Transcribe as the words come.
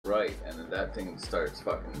right, and then that thing starts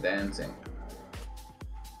fucking dancing.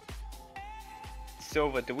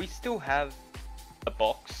 Silver, do we still have a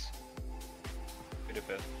box? Bit of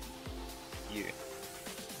a you.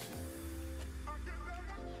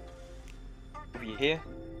 Over here.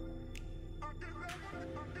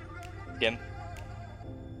 Again.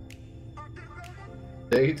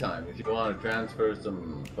 Daytime, if you want to transfer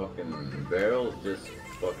some fucking barrels, just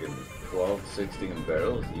fucking 12, 16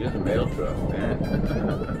 barrels, use a mail truck,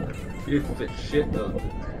 man. You fit shit loads in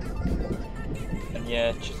there. And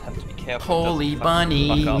yeah, just have to be careful. Holy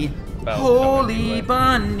bunny, holy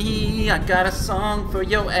bunny, I got a song for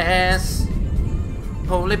your ass.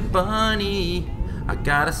 Holy bunny, I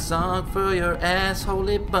got a song for your ass.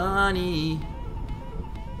 Holy bunny,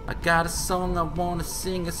 I got a song, I wanna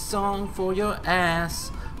sing a song for your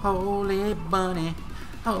ass. Holy bunny,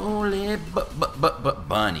 holy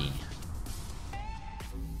bunny.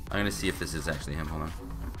 I'm gonna see if this is actually him, hold on.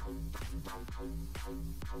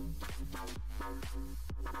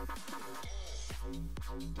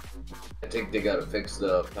 I think they gotta fix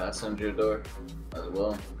the passenger door as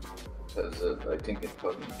well, because I think it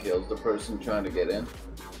fucking kills the person trying to get in.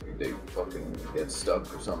 They fucking get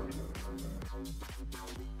stuck or something.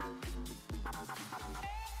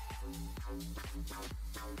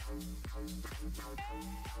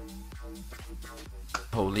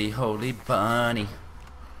 Holy, holy bunny.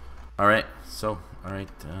 Alright, so, alright,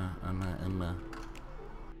 I'm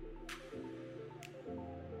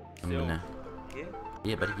gonna...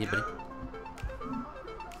 Yeah, buddy, yeah, buddy.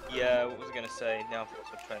 Yeah, what was I gonna say? Now I've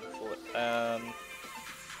lost my train of thought.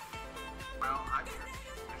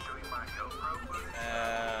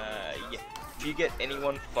 Yeah. If you get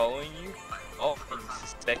anyone following you, and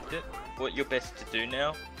suspect it, what you're best to do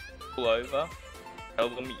now, pull over, tell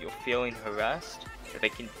them that you're feeling harassed, if they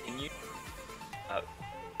continue,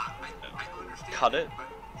 cut it,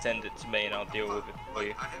 send it to me and I'll deal with it for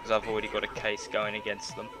you, because I've already got a case going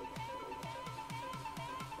against them.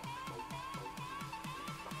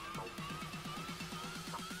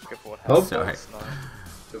 What happened last night.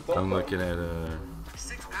 I'm looking at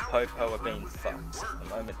Popo are being fucked at the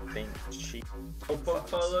moment, being cheap. Popo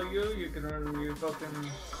follow you? You can you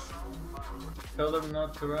fucking tell them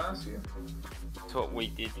not to harass you? That's what we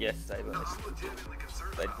did yesterday,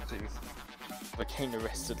 but they became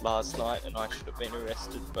arrested last night and I should have been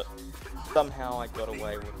arrested, but somehow I got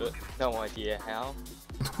away with it. No idea how.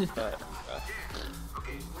 But,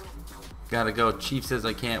 gotta go. Chief says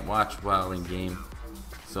I can't watch while in game.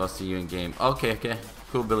 So I'll see you in game. Okay, okay.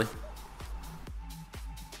 Cool, Billy.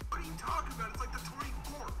 What are you talking about? It's like the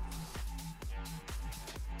 24th.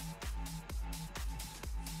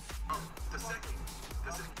 Oh, the second.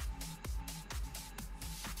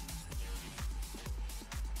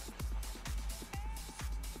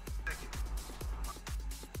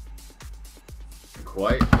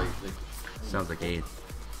 Quiet lately. Sounds like AIDS.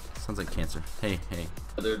 Sounds like cancer. Hey, hey.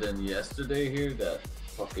 Other than yesterday here, that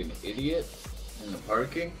fucking idiot in the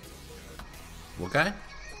parking. What guy?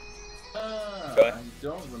 I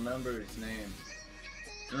don't remember his name.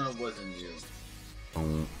 No, it wasn't you.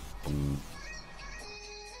 Boom, boom.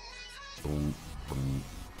 Boom, boom,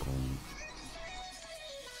 boom.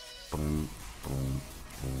 Boom, boom,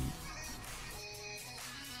 boom.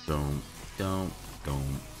 Dum, dum,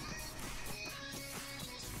 dum.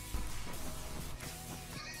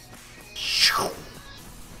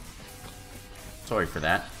 Sorry for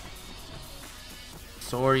that.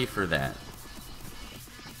 Sorry for that.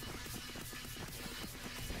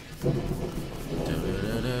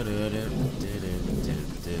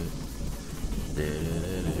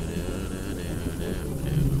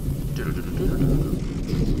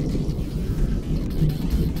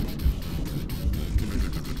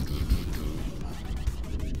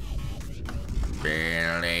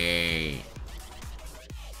 Barely.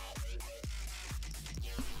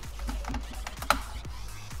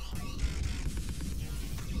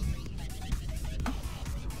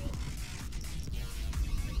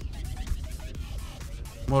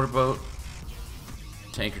 Motorboat,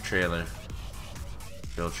 tanker trailer,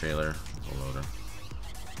 bill trailer, loader.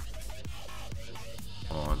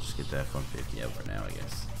 Oh, I'll just get that F-150 out for now, I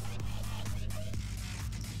guess.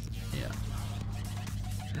 Yeah.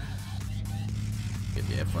 Get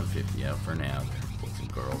the F-150 out for now, boys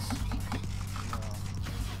and girls.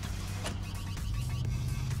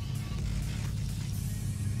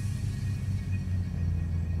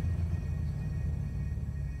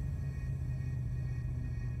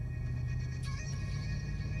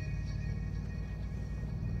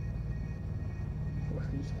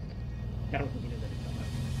 Oh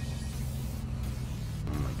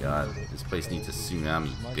my god, this place needs a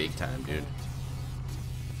tsunami big time, dude.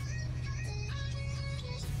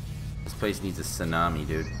 This place needs a tsunami,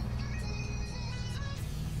 dude.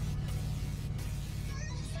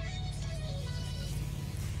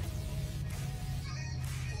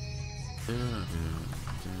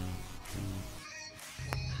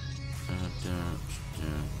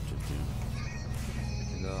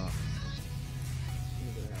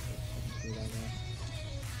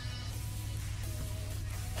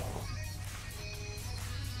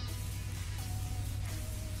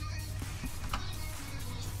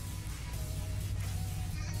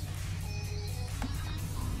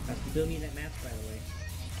 Build me that mask, by the way.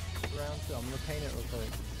 Round 2. I'm gonna paint it real quick.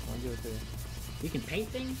 I'll give it to you. You can paint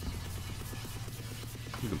things?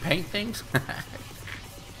 You can paint things?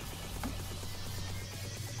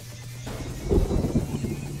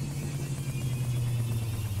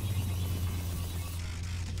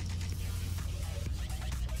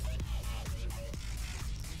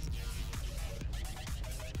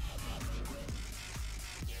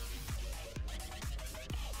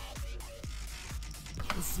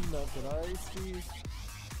 This is nothing, alright, Steve?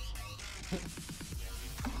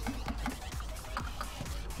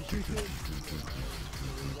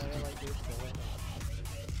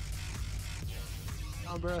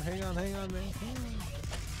 Oh, bro, hang on, man. Hang on.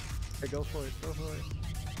 Hey, go for it.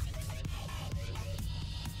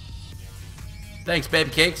 Thanks,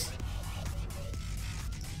 baby cakes.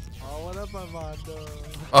 Oh, what up, Armando?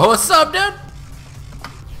 Oh, what's up, dude?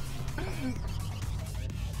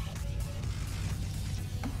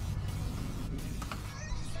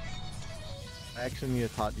 I actually need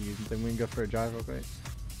to talk to you. Then we can go for a drive real quick.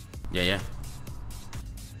 Yeah.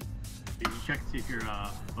 Did you check to see if your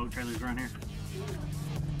boat trailer's around here?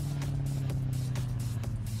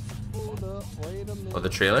 Hold up, wait a minute. Oh, the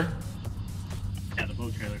trailer? Yeah, the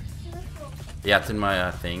boat trailer. Yeah, it's in my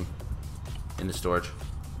thing. In the storage.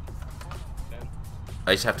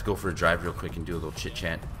 I just have to go for a drive real quick and do a little chit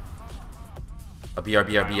chat. A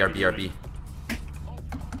BRB.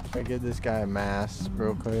 I get this guy a mask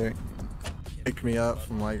real quick. Pick me up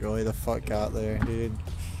from like way the fuck out there, dude.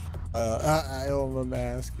 I owe him a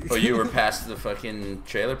mask. Oh, you were past the fucking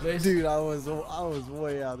trailer place? Dude, I was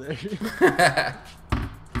way out there.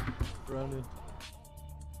 Running.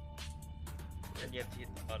 And you have to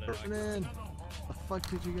hit the button. Running. The fuck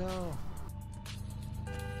did you go?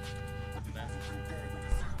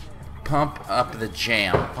 Pump up the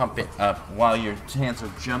jam. Pump it up while your hands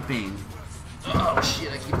are jumping. Oh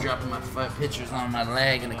shit, I keep dropping my pictures on my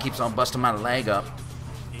leg and it keeps on busting my leg up.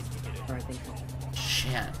 Alright, thank you.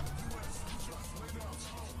 Shit.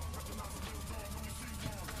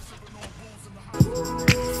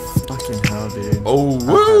 Fucking hell, dude. Oh,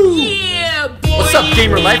 woo! Yeah, boy! What's up,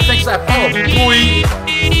 Gamer Life? Thanks for that follow, boy!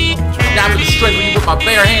 Now for the strength when you with my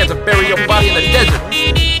bare hands and bury your body in the desert.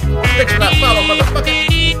 Thanks for that follow, motherfucker!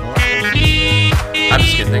 I'm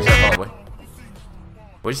just kidding, thanks for that follow, boy.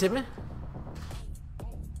 What'd you say, man?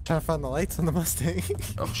 Trying to find the lights on the Mustang.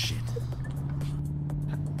 Oh, shit.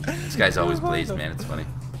 This guy's always blazed, man. It's funny.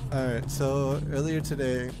 Alright, so earlier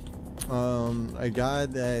today, a guy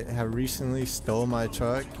that had recently stole my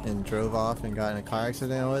truck and drove off and got in a car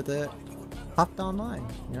accident with it, hopped online,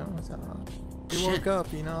 you know, so he woke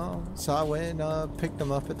up, you know, so I went and picked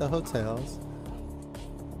him up at the hotels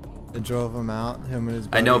and drove him out, him and his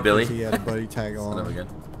buddy. I know, Billy. He had a buddy tag along. Again.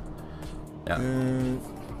 Yeah. And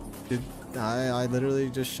I literally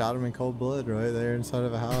just shot him in cold blood right there inside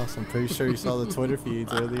of a house. I'm pretty sure you saw the Twitter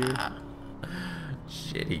feeds earlier.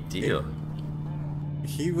 Shitty deal.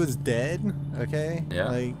 He was dead, okay? Yeah.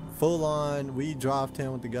 Like, full on, we dropped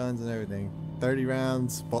him with the guns and everything. 30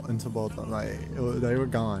 rounds into both of them. Like, they were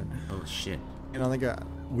gone. Oh, shit. And on the ground.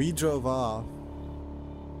 We drove off,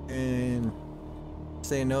 and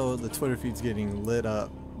say no, the Twitter feed's getting lit up.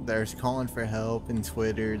 They're calling for help in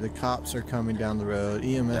Twitter. The cops are coming down the road.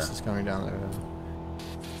 EMS is coming down the road.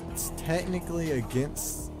 It's technically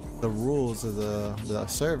against the rules of the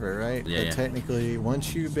server, right? Yeah, But technically,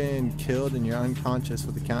 once you've been killed and you're unconscious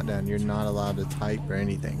with the countdown, you're not allowed to type or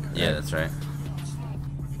anything. Correct? Yeah, that's right.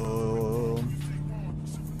 So,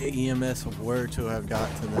 the EMS were to have got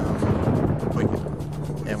to them quickly,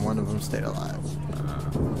 and one of them stayed alive.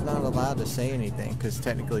 Not allowed to say anything because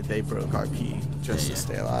technically they broke our key just to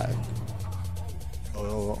stay alive.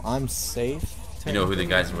 Oh, I'm safe. You know who the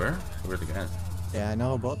guys were? Who were the guys? Yeah, I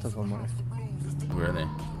know both of them were. Who are they?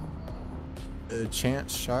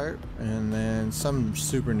 Chance Sharp and then some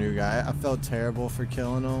super new guy. I felt terrible for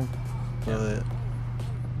killing him, but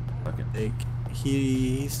like,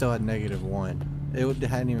 he still had -1. It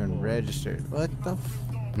hadn't even registered. What the?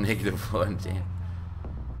 -1, damn.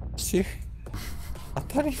 Serious? I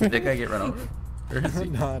thought he Did that guy get run over? Or is he?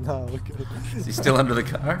 No, look at it. Is he still under the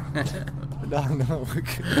car? No,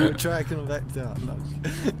 we're tracking him back down.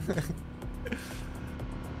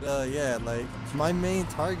 No. Yeah, like my main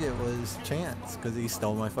target was Chance because he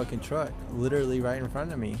stole my fucking truck, literally right in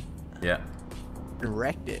front of me. Yeah. And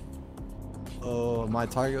wrecked it. Oh, my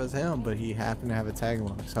target was him, but he happened to have a tag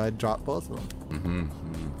along, so I dropped both of them.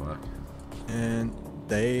 Fuck. And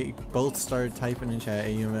they both started typing in chat,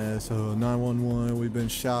 AMS, 911, we've been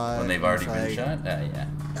shot. When they've already been shot? Yeah.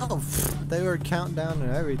 Oh, they were counting down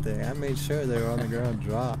and everything. I made sure they were on the ground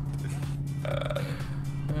dropped.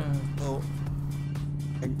 So,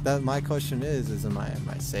 my question is am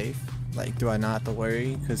I safe? Like, do I not have to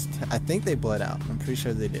worry? Because I think they bled out. I'm pretty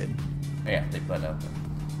sure they did. Yeah, they bled out.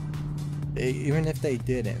 Even if they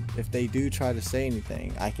didn't, if they do try to say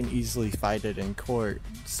anything, I can easily fight it in court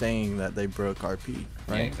saying that they broke RP,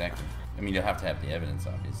 right? Yeah, exactly. I mean, you'll have to have the evidence,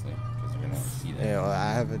 obviously, because you're going to see that. Yeah, well,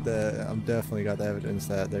 I have it. I'm definitely got the evidence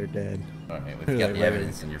that they're dead. Alright, if you got the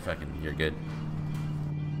evidence, then you're good.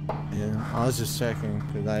 Yeah, I was just checking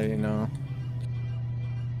because I didn't know.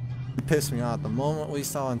 It pissed me off the moment we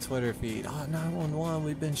saw on Twitter feed, oh, 911,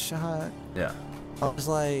 we've been shot. Yeah. I was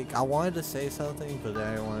like, I wanted to say something, but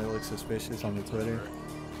I didn't want to look suspicious on the Twitter.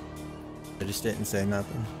 I just didn't say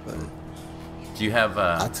nothing. But do you have?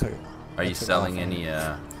 Are you took selling off on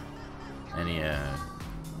any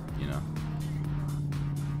you know,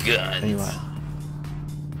 guns? Anyway.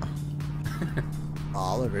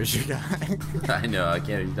 Oliver's your guy. I know. I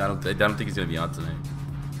can't. I don't think he's gonna be on tonight.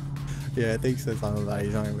 Yeah, I think so. Something about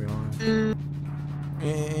he's not gonna be on.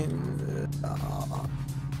 And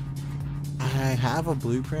I have a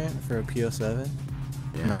blueprint for a PO7.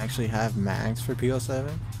 Yeah. And I actually have mags for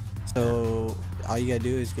PO7. So all you gotta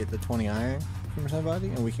do is get the 20 iron from somebody,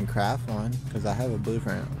 and we can craft one. Cause I have a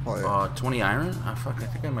blueprint for it. 20 iron? I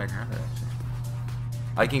think I might have it actually.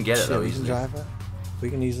 I can get it though easily. We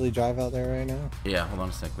can easily drive out there right now. Yeah, hold on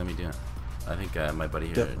a sec. Let me do it. I think my buddy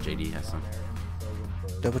here, JD, has some.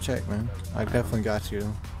 Double check, man. I definitely got you.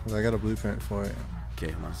 Cause I got a blueprint for it.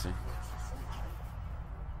 Okay, hold on a sec.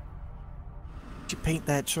 You paint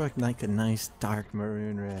that truck like a nice dark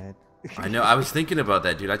maroon red. I know. I was thinking about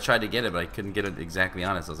that, dude. I tried to get it, but I couldn't get it exactly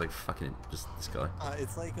honest. I was like, fucking just this color.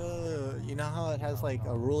 It's like you know how it has like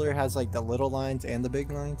a ruler has like the little lines and the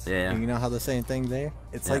big lines? Yeah. And you know how the same thing there?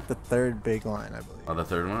 It's like the third big line, I believe. Oh, the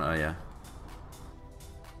third one? Oh, yeah.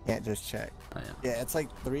 Can't just check. Oh, yeah. Yeah, it's like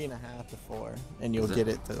 3.5 to 4, and you'll get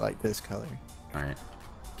it to like this color. All right.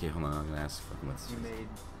 Okay, hold on. I'm gonna ask fucking what's.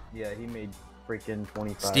 He made freaking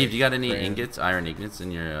 25. Steve, you got any ingots, iron ingots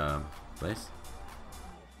in your place?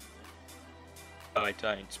 I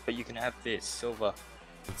don't, but you can have this silver.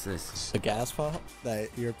 What's this? The gas pump that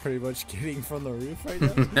you're pretty much getting from the roof right now.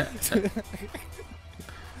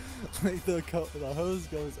 Like the hose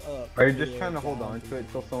goes up. Are you just trying to hold on to it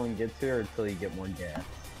until someone gets here, or until you get more gas?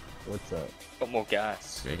 What's up? Got more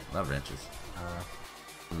gas. Great, love wrenches.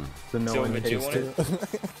 So no Silver, one do you takes want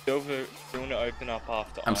it. Silver, do you want to open up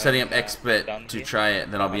after? I'm setting up Expert to try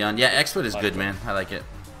it, then I'll be on. Yeah, Expert is good, man. I like it.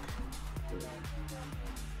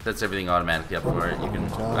 Sets everything automatically up for it. You can.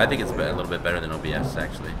 I think it's a little bit better than OBS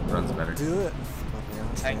actually. It runs better. Do it.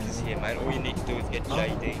 Tank is here, mate. All you need to do is get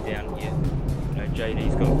JD down here. You know,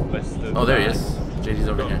 JD's got most of the. Oh, there he is. JD's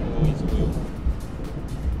over here.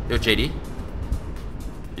 Yo, JD.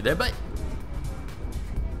 You there, bud?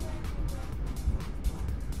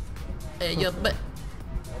 Hey, yo, bud.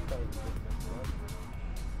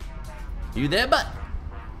 You there, bud?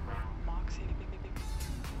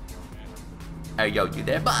 Hey, yo, you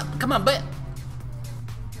there, bud? Come on, bud.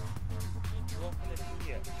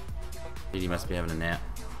 JD must be having a nap.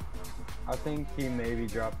 I think he may be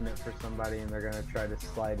dropping it for somebody, and they're gonna try to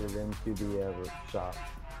slide it into the shop.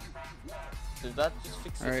 Does that just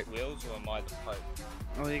fix the wheels, or am I the Pope?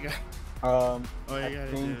 All you got. All you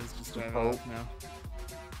gotta do is just drive off now.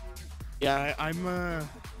 Yeah, I'm the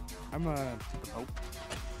Pope.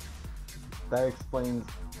 That explains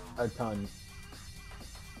a ton.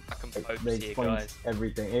 It explains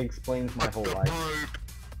everything. It explains my whole life.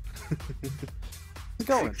 It's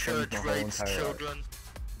going to change my whole entire life.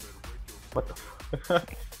 What the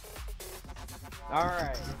fuck?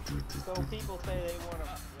 Alright, so people say they want to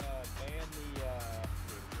ban the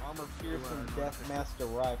armor-piercing Deathmaster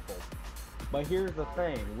rifle. But here's the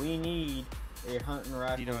thing, we need a hunting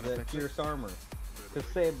rifle that pierce armor. Cause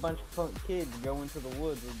say a bunch of kids go into the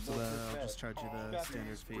woods with so I'll just charge you the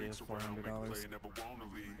standard fee of $400.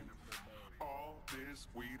 All this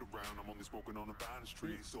weed around, I'm only smoking on the finest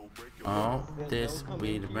trees.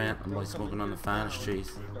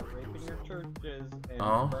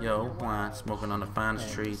 Oh, yo, wine, smoking on the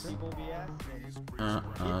finest trees.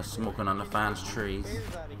 Smoking on the finest trees.